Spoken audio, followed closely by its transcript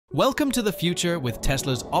Welcome to the future with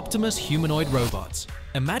Tesla's Optimus Humanoid robots.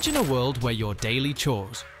 Imagine a world where your daily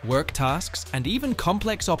chores, work tasks, and even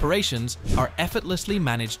complex operations are effortlessly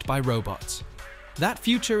managed by robots. That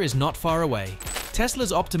future is not far away.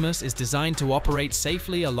 Tesla's Optimus is designed to operate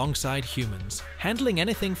safely alongside humans, handling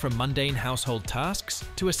anything from mundane household tasks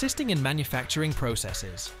to assisting in manufacturing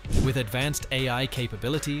processes. With advanced AI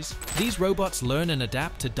capabilities, these robots learn and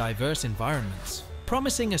adapt to diverse environments,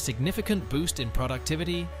 promising a significant boost in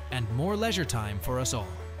productivity and more leisure time for us all.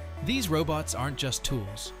 These robots aren't just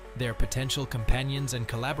tools, they're potential companions and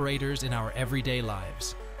collaborators in our everyday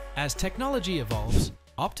lives. As technology evolves,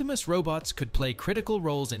 Optimus robots could play critical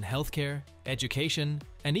roles in healthcare, education,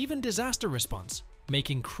 and even disaster response,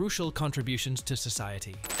 making crucial contributions to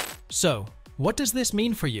society. So, what does this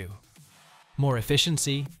mean for you? More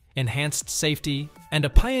efficiency, enhanced safety, and a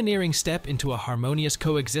pioneering step into a harmonious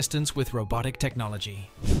coexistence with robotic technology.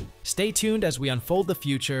 Stay tuned as we unfold the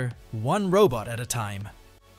future, one robot at a time.